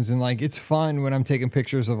phones, and like it's fun when I'm taking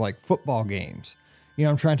pictures of like football games.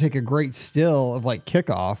 I'm trying to take a great still of like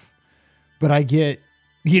kickoff, but I get,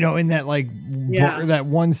 in that like Yeah. that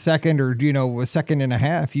 1 second or, a second and a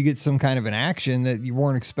half, you get some kind of an action that you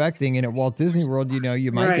weren't expecting. And at Walt Disney World,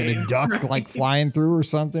 you might get a Right. duck like Right. flying through or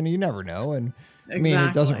something. You never know. And I mean,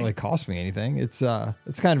 it doesn't really Exactly. cost me anything. It's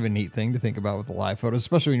kind of a neat thing to think about with the live photos,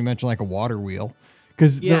 especially when you mention like a water wheel.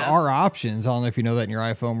 Because there are Yes. options. I don't know if you know that in your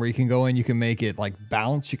iPhone where you can go in, you can make it like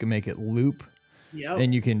bounce, you can make it loop, Yep.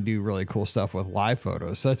 and you can do really cool stuff with live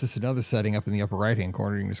photos. So that's just another setting up in the upper right hand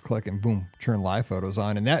corner. You can just click and boom, turn live photos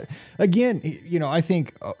on. And that, again, I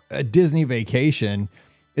think a Disney vacation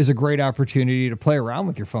is a great opportunity to play around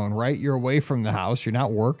with your phone, right? You're away from the house, you're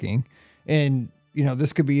not working. And,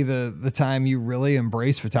 this could be the time you really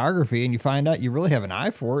embrace photography and you find out you really have an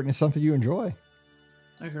eye for it and it's something you enjoy.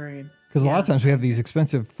 Agreed. Because a lot Yeah. of times we have these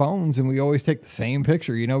expensive phones and we always take the same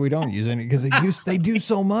picture. We don't use any because they do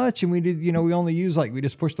so much, and we did, we only use like we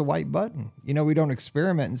just push the white button. We don't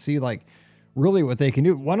experiment and see like really what they can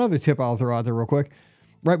do. One other tip I'll throw out there real quick.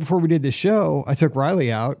 Right before we did this show, I took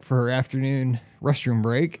Riley out for her afternoon restroom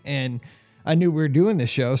break, and I knew we were doing this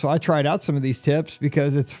show, so I tried out some of these tips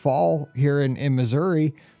because it's fall here in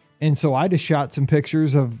Missouri. And so I just shot some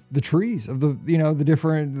pictures of the trees, of the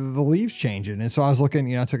the leaves changing. And so I was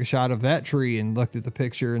looking, I took a shot of that tree and looked at the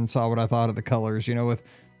picture and saw what I thought of the colors, with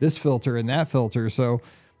this filter and that filter. So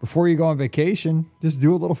before you go on vacation, just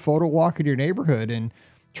do a little photo walk in your neighborhood and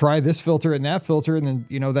try this filter and that filter. And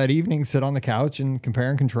then, that evening, sit on the couch and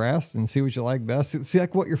compare and contrast and see what you like best. See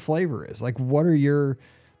like what your flavor is, like what are your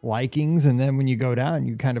likings. And then when you go down,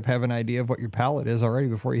 you kind of have an idea of what your palate is already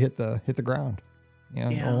before you hit the ground.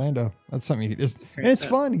 Yeah. Orlando. That's something you just, Great and it's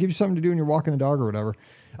tip. fun to give you something to do when you're walking the dog or whatever.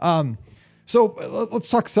 So let's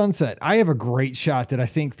talk sunset. I have a great shot that I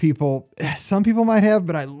think some people might have,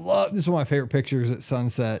 but I love, this is one of my favorite pictures at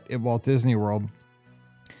sunset at Walt Disney World.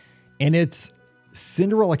 And it's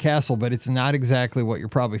Cinderella Castle, but it's not exactly what you're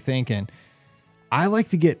probably thinking. I like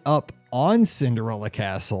to get up on Cinderella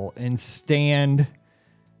Castle and stand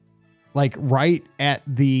like right at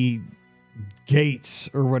the gates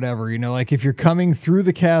or whatever, like if you're coming through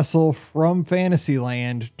the castle from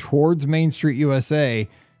Fantasyland towards Main Street USA,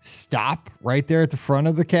 stop right there at the front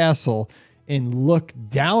of the castle and look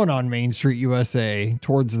down on Main Street USA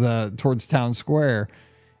towards Town Square.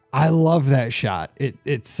 I love that shot.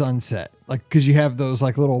 It's sunset, like, cause you have those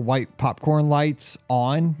like little white popcorn lights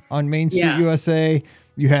on Main Street Yeah. USA.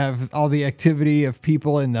 You have all the activity of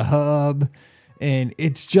people in the hub. And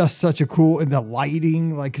it's just such a cool, and the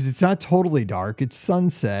lighting, like, cause it's not totally dark, it's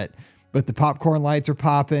sunset, but the popcorn lights are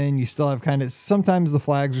popping. You still have kind of, sometimes the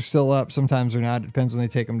flags are still up, sometimes they're not. It depends when they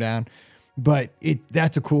take them down, but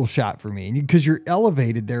that's a cool shot for me. And cause you're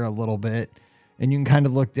elevated there a little bit and you can kind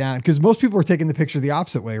of look down, cause most people are taking the picture the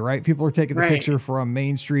opposite way, right? People are taking the Right. picture from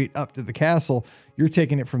Main Street up to the castle. You're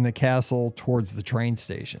taking it from the castle towards the train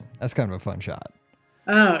station. That's kind of a fun shot.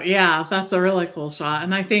 Oh, yeah, that's a really cool shot.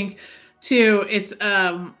 And I think too, it's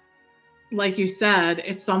like you said,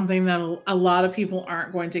 it's something that a lot of people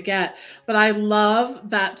aren't going to get. But I love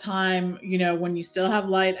that time, when you still have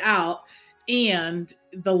light out and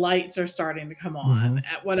the lights are starting to come on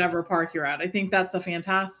at whatever park you're at. I think that's a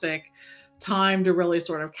fantastic time to really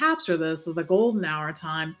sort of capture this, the golden hour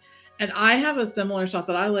time. And I have a similar shot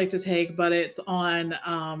that I like to take, but it's on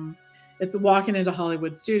it's walking into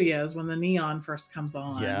Hollywood Studios when the neon first comes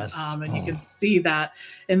on. Yes. And you can see that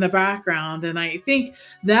in the background. And I think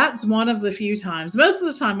that's one of the few times, most of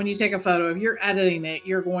the time when you take a photo, if you're editing it,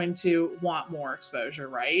 you're going to want more exposure,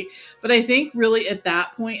 right? But I think really at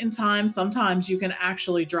that point in time, sometimes you can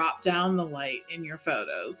actually drop down the light in your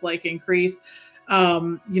photos, like increase,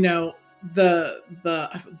 the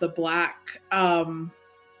black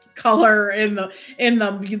color in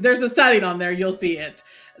the there's a setting on there, you'll see it,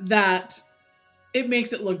 that it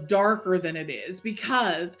makes it look darker than it is,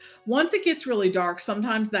 because once it gets really dark,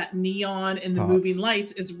 sometimes that neon and the Pops. moving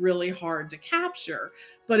lights is really hard to capture,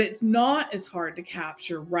 but it's not as hard to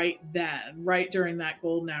capture right during that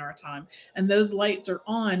golden hour time. And those lights are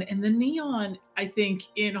on, and the neon, I think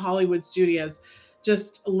in Hollywood Studios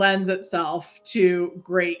just lends itself to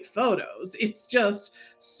great photos. It's just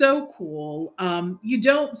so cool. You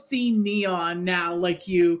don't see neon now like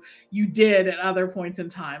you did at other points in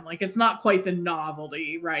time. Like, it's not quite the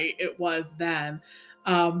novelty, right? It was then.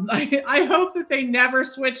 I hope that they never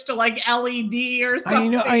switch to like LED or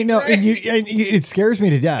something. I know. Right? And it scares me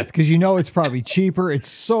to death because it's probably cheaper. It's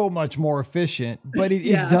so much more efficient, but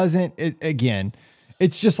it doesn't. Again,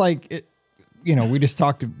 it's just like we just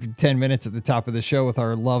talked 10 minutes at the top of the show with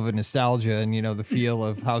our love and nostalgia and, the feel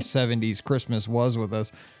of how 70s Christmas was with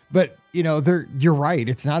us. But, you're right.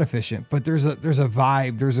 It's not efficient, but there's a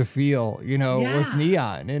vibe, there's a feel, with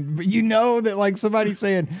neon. And that like somebody's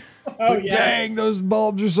saying, dang, those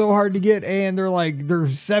bulbs are so hard to get. And they're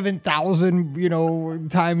 7,000,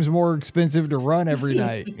 times more expensive to run every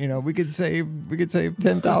night. We could save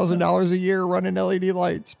 $10,000 a year running LED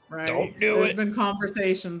lights. Right. Don't do There's it. been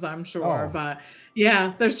conversations, I'm sure, but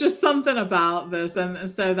yeah, there's just something about this. And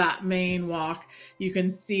so that main walk, you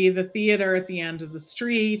can see the theater at the end of the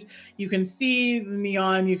street. You can see the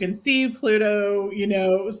neon. You can see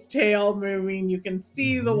Pluto's tail moving. You can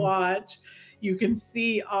see the watch. You can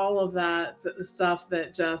see all of that, the stuff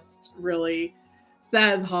that just really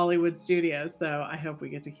says Hollywood Studios. So I hope we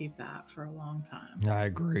get to keep that for a long time. I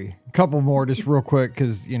agree. A couple more just real quick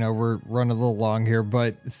because, we're running a little long here.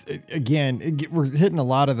 But again, we're hitting a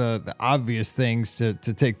lot of the obvious things to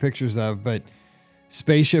take pictures of. But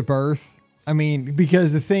Spaceship Earth,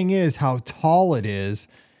 because the thing is how tall it is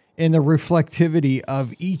and the reflectivity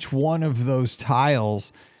of each one of those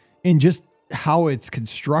tiles and just how it's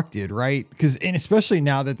constructed, right? And especially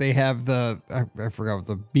now that they have I forgot what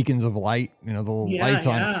the beacons of light, the little lights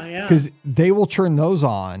on, because they will turn those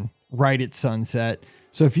on right at sunset.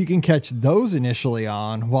 So if you can catch those initially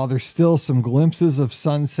on while there's still some glimpses of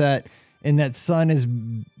sunset and that sun is,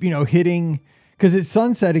 hitting, because it's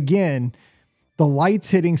sunset again, the light's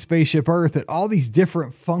hitting Spaceship Earth at all these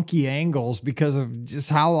different funky angles because of just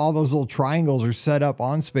how all those little triangles are set up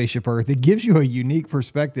on Spaceship Earth. It gives you a unique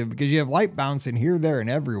perspective because you have light bouncing here, there, and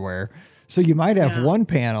everywhere. So you might have one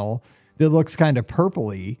panel that looks kind of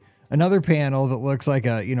purpley, another panel that looks like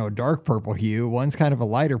a dark purple hue, one's kind of a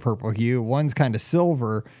lighter purple hue, one's kind of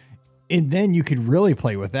silver. And then you could really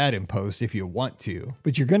play with that in post if you want to,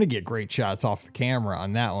 but you're going to get great shots off the camera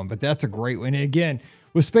on that one. But that's a great one. And again,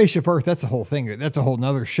 with Spaceship Earth, that's a whole thing. That's a whole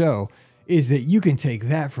nother show, is that you can take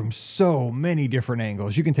that from so many different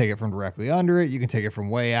angles. You can take it from directly under it. You can take it from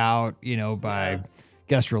way out, by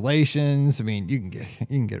guest relations. You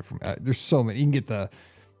can get it from, there's so many, you can get the,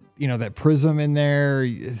 that prism in there.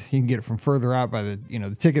 You can get it from further out by the,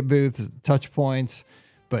 the ticket booth, the touch points.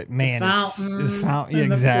 But man, it's the fountain. Yeah,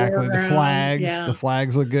 exactly. The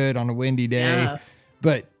flags look good on a windy day. Yeah.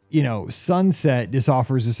 But sunset just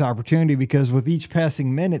offers this opportunity because with each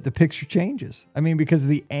passing minute, the picture changes. Because of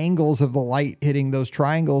the angles of the light hitting those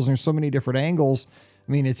triangles, and there's so many different angles.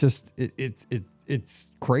 It's just, it's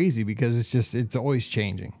crazy because it's always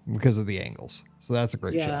changing because of the angles. So that's a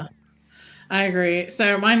great shot. I agree.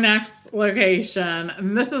 So my next location,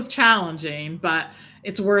 and this is challenging, but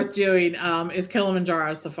it's worth doing, is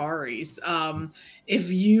Kilimanjaro safaris. If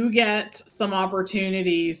you get some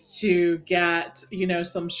opportunities to get,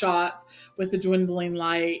 some shots with the dwindling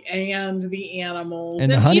light and the animals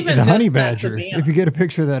and the honey badger. If you get a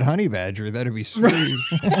picture of that honey badger, that'd be sweet. Right.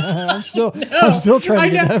 I'm still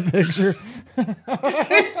trying to get that picture.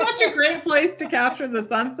 It's such a great place to capture the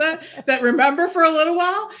sunset that, remember, for a little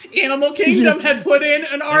while, Animal Kingdom had put in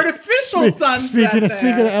an artificial sunset.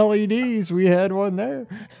 Speaking of LEDs, we had one there.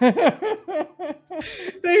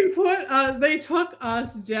 They took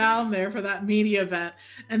us down there for that media event,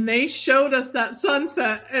 and they showed us that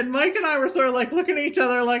sunset, and Mike and I were sort of like looking at each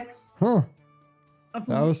other like, I'm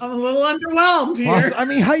a little underwhelmed here.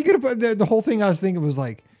 How you gonna put the whole thing? I was thinking was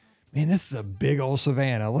like, man, this is a big old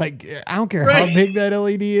savanna. Like, I don't care how big that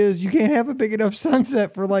LED is. You can't have a big enough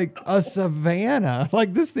sunset for like a savanna.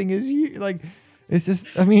 Like, this thing is like, it's just,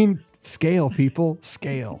 scale, people,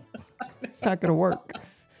 scale. It's not going to work.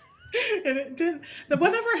 And it didn't.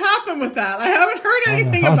 Whatever happened with that? I haven't heard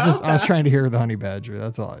anything about that. I was trying to hear the honey badger.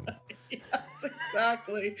 That's all I know. Yes,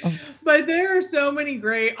 exactly. But there are so many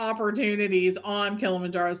great opportunities on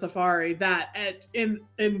Kilimanjaro Safari that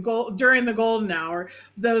during the golden hour,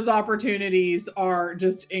 those opportunities are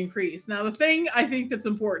just increased. Now, the thing I think that's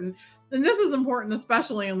important, and this is important,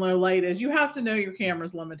 especially in low light, is you have to know your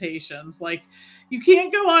camera's limitations. Like, you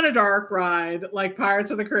can't go on a dark ride like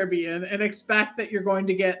Pirates of the Caribbean and expect that you're going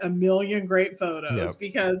to get a million great photos,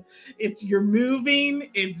 because you're moving,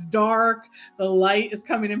 it's dark, the light is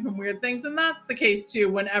coming in from weird things. And that's the case too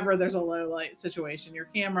whenever there's a low light situation. Your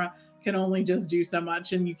camera can only just do so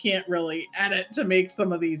much, and you can't really edit to make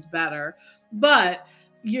some of these better. But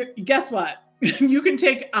guess what? You can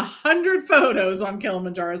take 100 photos on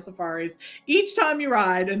Kilimanjaro safaris each time you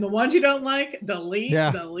ride, and the ones you don't like, delete.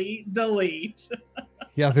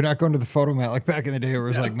 Yeah, they're not going to the photo mat like back in the day where it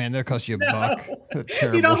was like, man, that cost you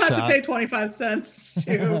 $1. You don't have to pay 25 cents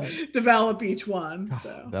to develop each one.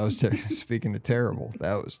 So. That was speaking of terrible.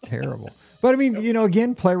 That was terrible. But I mean,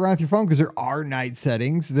 again, play around with your phone, because there are night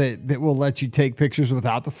settings that will let you take pictures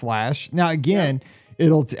without the flash. Now, again,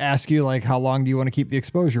 it'll ask you like, how long do you want to keep the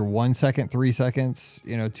exposure? 1 second, 3 seconds,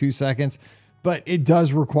 2 seconds. But it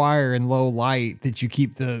does require in low light that you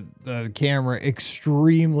keep the camera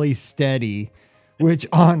extremely steady, which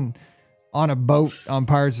on a boat on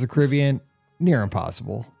Pirates of the Caribbean, near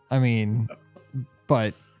impossible. I mean,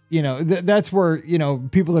 but that's where,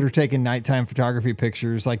 people that are taking nighttime photography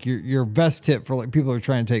pictures, like your best tip for like people who are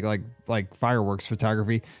trying to take like fireworks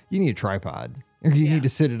photography, you need a tripod. Or you need to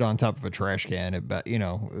sit it on top of a trash can at,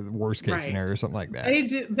 worst case scenario or something like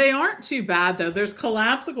that. They aren't too bad though. There's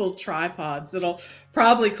collapsible tripods that'll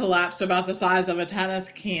probably collapse to about the size of a tennis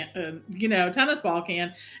ball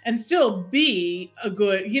can, and still be a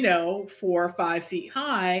good, 4 or 5 feet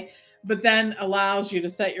high, but then allows you to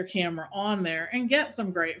set your camera on there and get some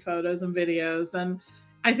great photos and videos. And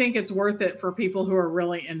I think it's worth it for people who are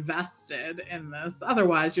really invested in this.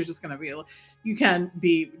 Otherwise, you're just going to you can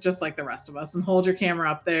be just like the rest of us and hold your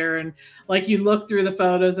camera up there. And like, you look through the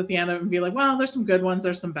photos at the end of it and be like, well, there's some good ones,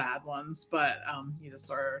 there's some bad ones, but you just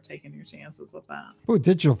sort of taking your chances with that. Well,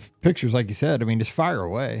 digital pictures, like you said, I mean, just fire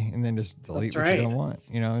away and then just delete what you don't want.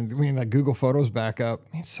 I mean, like Google Photos backup,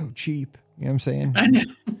 it's so cheap. You know what I'm saying? I know,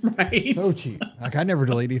 right? So cheap. Like, I never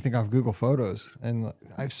delete anything off Google Photos, and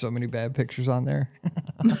I have so many bad pictures on there.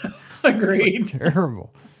 Agreed. It's like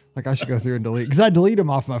terrible. Like, I should go through and delete, because I delete them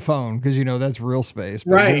off my phone, because that's real space.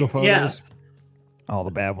 But right. Google Photos, yes. All the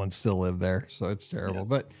bad ones still live there, so it's terrible. Yes,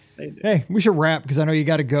 but hey, we should wrap, because I know you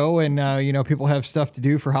got to go, and people have stuff to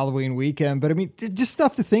do for Halloween weekend. But I mean, just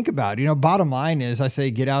stuff to think about. Bottom line is, I say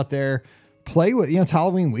get out there. Play with, it's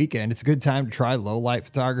Halloween weekend. It's a good time to try low light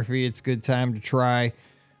photography. It's a good time to try,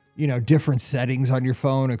 different settings on your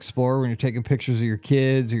phone, explore when you're taking pictures of your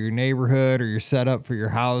kids or your neighborhood or your setup for your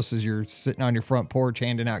house as you're sitting on your front porch,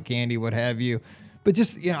 handing out candy, what have you. But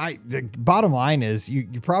just, the bottom line is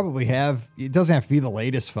you probably have, it doesn't have to be the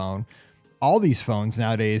latest phone. All these phones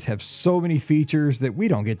nowadays have so many features that we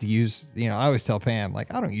don't get to use. I always tell Pam,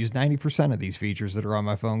 like, I don't use 90% of these features that are on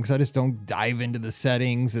my phone, because I just don't dive into the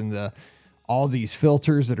settings and all these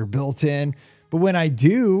filters that are built in. But when I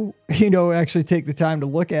do, actually take the time to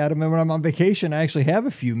look at them, and when I'm on vacation, I actually have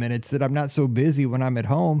a few minutes that I'm not so busy when I'm at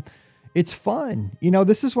home. It's fun.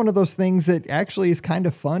 This is one of those things that actually is kind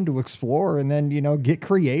of fun to explore, and then, get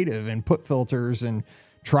creative and put filters and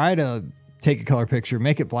try to take a color picture,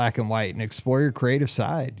 make it black and white, and explore your creative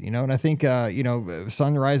side, and I think,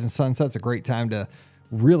 sunrise and sunset's a great time to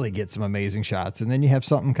really get some amazing shots. And then you have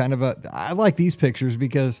something I like these pictures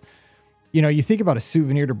because you think about a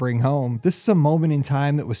souvenir to bring home. This is a moment in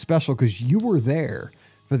time that was special because you were there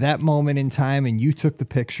for that moment in time and you took the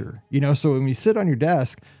picture. So when you sit on your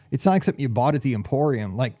desk, it's not like something you bought at the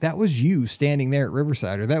Emporium. Like, that was you standing there at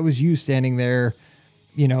Riverside, or that was you standing there,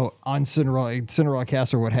 on Cinderella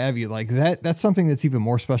Castle or what have you. Like, that's something that's even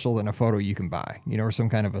more special than a photo you can buy, or some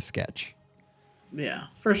kind of a sketch. Yeah,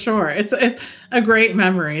 for sure. It's a great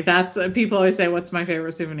memory. That's people always say, what's my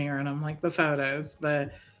favorite souvenir? And I'm like, the photos, the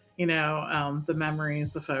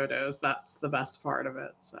memories, the photos, that's the best part of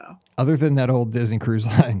it. So, other than that old Disney Cruise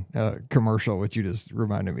Line commercial, which you just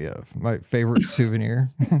reminded me of, my favorite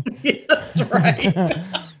souvenir. Yes, right.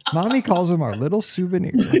 Mommy calls them our little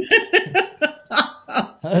souvenir.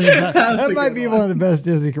 That might be one of the best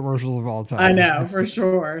Disney commercials of all time. I know, for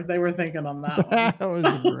sure. They were thinking on that one. That was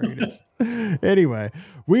the greatest. Anyway,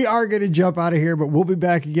 we are going to jump out of here, but we'll be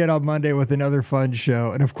back again on Monday with another fun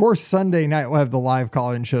show. And of course, Sunday night, we'll have the live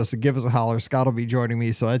call-in show, so give us a holler. Scott will be joining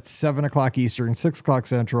me. So that's 7 o'clock Eastern, 6 o'clock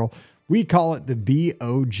Central. We call it the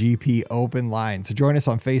BOGP Open Line. So join us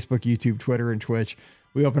on Facebook, YouTube, Twitter, and Twitch.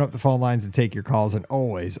 We open up the phone lines and take your calls, and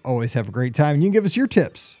always have a great time. And you can give us your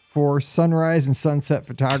tips for sunrise and sunset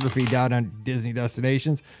photography down on Disney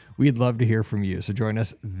destinations. We'd love to hear from you, so join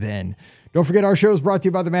us then. Don't forget, our show is brought to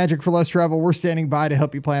you by the Magic for Less Travel. We're standing by to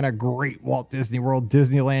help you plan a great Walt Disney World,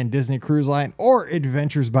 Disneyland, Disney Cruise Line, or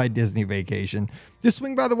Adventures by Disney vacation. Just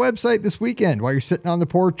swing by the website this weekend while you're sitting on the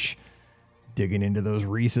porch digging into those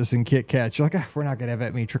Reese's and Kit Kats. You're like, we're not going to have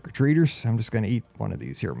that many trick-or-treaters. I'm just going to eat one of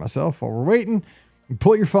these here myself while we're waiting.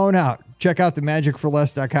 Pull your phone out. Check out the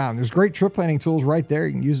magicforless.com. There's great trip planning tools right there.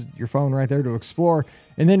 You can use your phone right there to explore.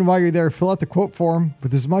 And then while you're there, fill out the quote form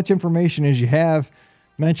with as much information as you have.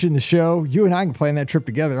 Mention the show. You and I can plan that trip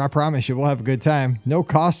together. I promise you, we'll have a good time. No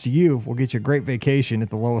cost to you. We'll get you a great vacation at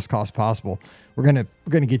the lowest cost possible. We're gonna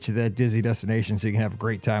get you that Disney destination so you can have a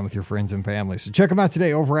great time with your friends and family. So check them out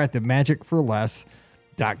today over at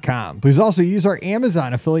themagicforless.com. Please also use our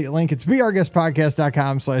Amazon affiliate link. It's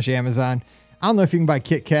beourguestpodcast.com/Amazon. I don't know if you can buy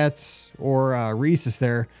Kit Kats or Reese's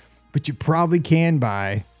there, but you probably can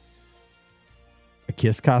buy a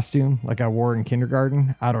Kiss costume like I wore in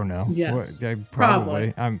kindergarten. I don't know. Yes,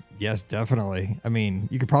 probably. Yes, definitely. I mean,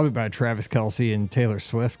 you could probably buy a Travis Kelce and Taylor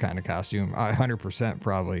Swift kind of costume. 100%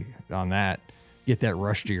 probably on that. Get that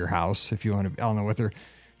rush to your house if you want to. I don't know what they're.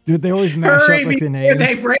 Dude, they always mash up like the names.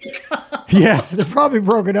 They break up. Yeah, they're probably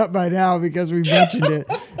broken up by now because we mentioned it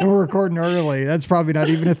and we're recording early. That's probably not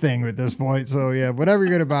even a thing at this point. So yeah, whatever you're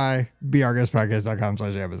going to buy,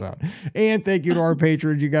 beourguestpodcast.com/Amazon. And thank you to our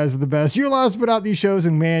patrons. You guys are the best. You allow us to put out these shows,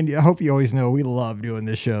 and man, I hope you always know we love doing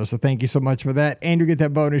this show. So thank you so much for that. And you get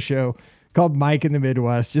that bonus show called Mike in the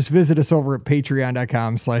Midwest. Just visit us over at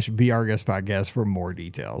patreon.com/beourguestpodcast for more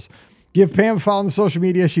details. Give Pam a follow on the social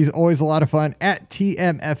media. She's always a lot of fun at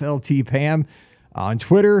TMFLT Pam on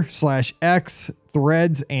Twitter /X,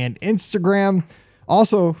 Threads, and Instagram.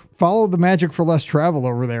 Also, follow the Magic for Less Travel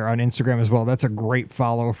over there on Instagram as well. That's a great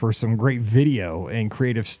follow for some great video and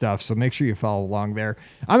creative stuff. So make sure you follow along there.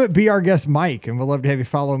 I'm at Be Our Guest Mike, and we'd love to have you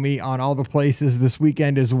follow me on all the places this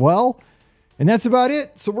weekend as well. And that's about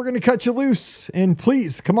it. So we're going to cut you loose. And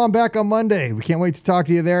please come on back on Monday. We can't wait to talk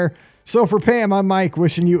to you there. So for Pam, I'm Mike,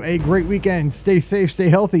 wishing you a great weekend. Stay safe, stay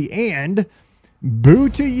healthy, and boo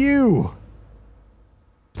to you.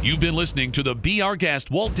 You've been listening to the Be Our Guest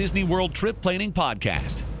Walt Disney World Trip Planning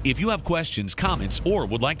Podcast. If you have questions, comments, or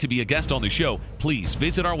would like to be a guest on the show, please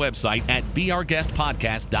visit our website at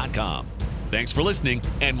beourguestpodcast.com. Thanks for listening,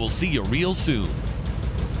 and we'll see you real soon.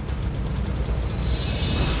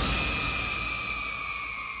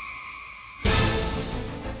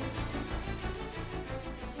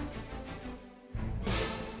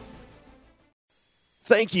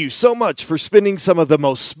 Thank you so much for spending some of the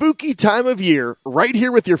most spooky time of year right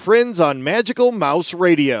here with your friends on Magical Mouse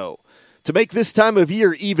Radio. To make this time of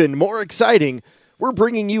year even more exciting, we're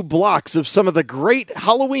bringing you blocks of some of the great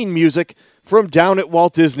Halloween music from down at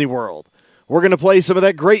Walt Disney World. We're going to play some of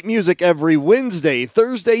that great music every Wednesday,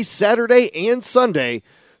 Thursday, Saturday, and Sunday,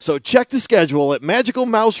 so check the schedule at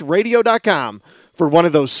magicalmouseradio.com for one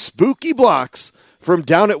of those spooky blocks from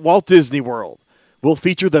down at Walt Disney World. We'll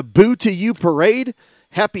feature the Boo to You Parade,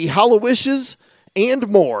 Happy Hallowishes, and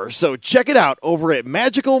more. So check it out over at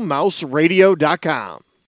magicalmouseradio.com.